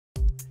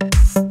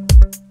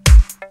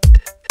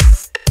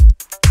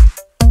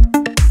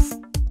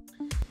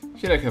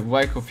Here I have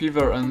WIKO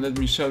Fever, and let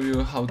me show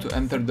you how to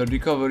enter the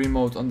recovery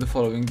mode on the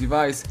following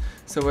device.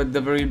 So at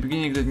the very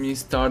beginning, let me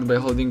start by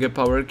holding a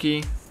power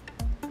key,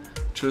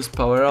 choose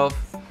power off,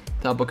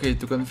 tap OK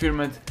to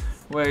confirm it,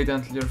 wait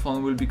until your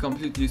phone will be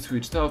completely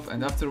switched off,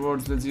 and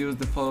afterwards let's use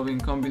the following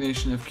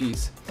combination of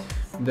keys,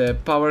 the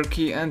power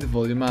key and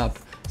volume up.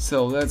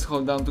 So let's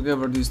hold down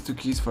together these two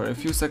keys for a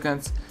few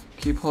seconds,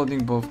 keep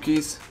holding both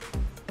keys.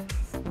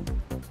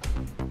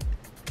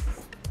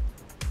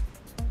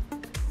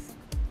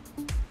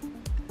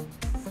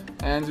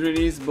 And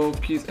release both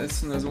keys as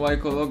soon as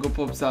WIKO logo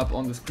pops up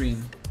on the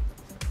screen.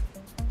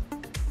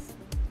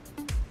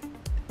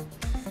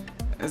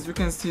 As you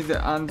can see,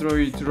 the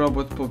Android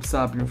robot pops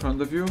up in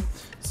front of you.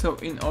 So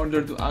in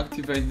order to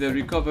activate the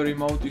recovery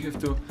mode, you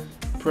have to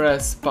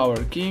press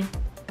power key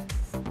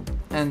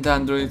and the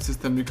Android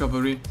system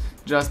recovery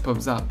just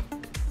pops up.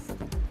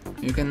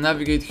 You can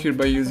navigate here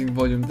by using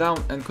volume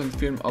down and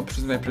confirm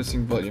options by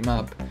pressing volume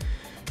up.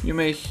 You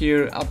may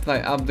here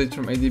apply update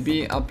from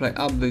ADB, apply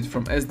update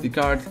from SD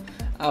card,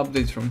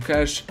 update from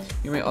cache.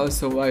 You may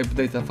also wipe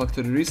data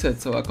factory reset,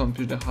 so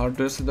accomplish the hard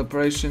reset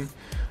operation.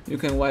 You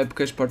can wipe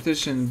cache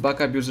partition,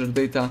 backup user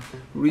data,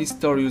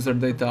 restore user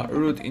data,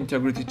 root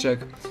integrity check,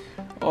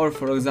 or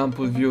for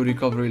example view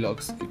recovery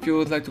logs. If you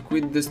would like to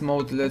quit this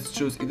mode, let's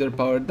choose either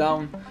power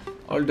down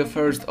or the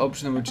first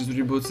option, which is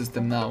Reboot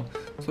System Now.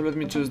 So let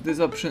me choose this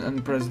option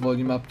and press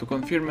volume up to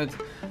confirm it.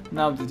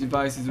 Now the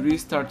device is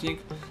restarting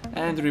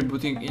and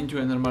rebooting into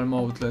a normal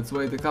mode. Let's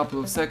wait a couple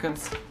of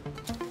seconds.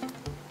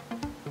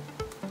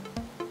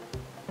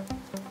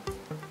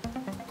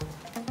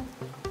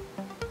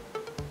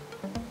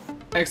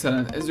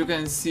 Excellent, as you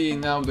can see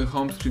now the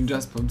home screen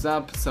just pops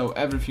up, so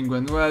everything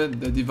went well,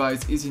 the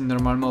device is in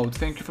normal mode.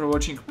 Thank you for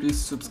watching, please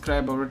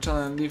subscribe our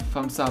channel and leave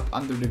thumbs up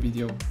under the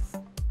video.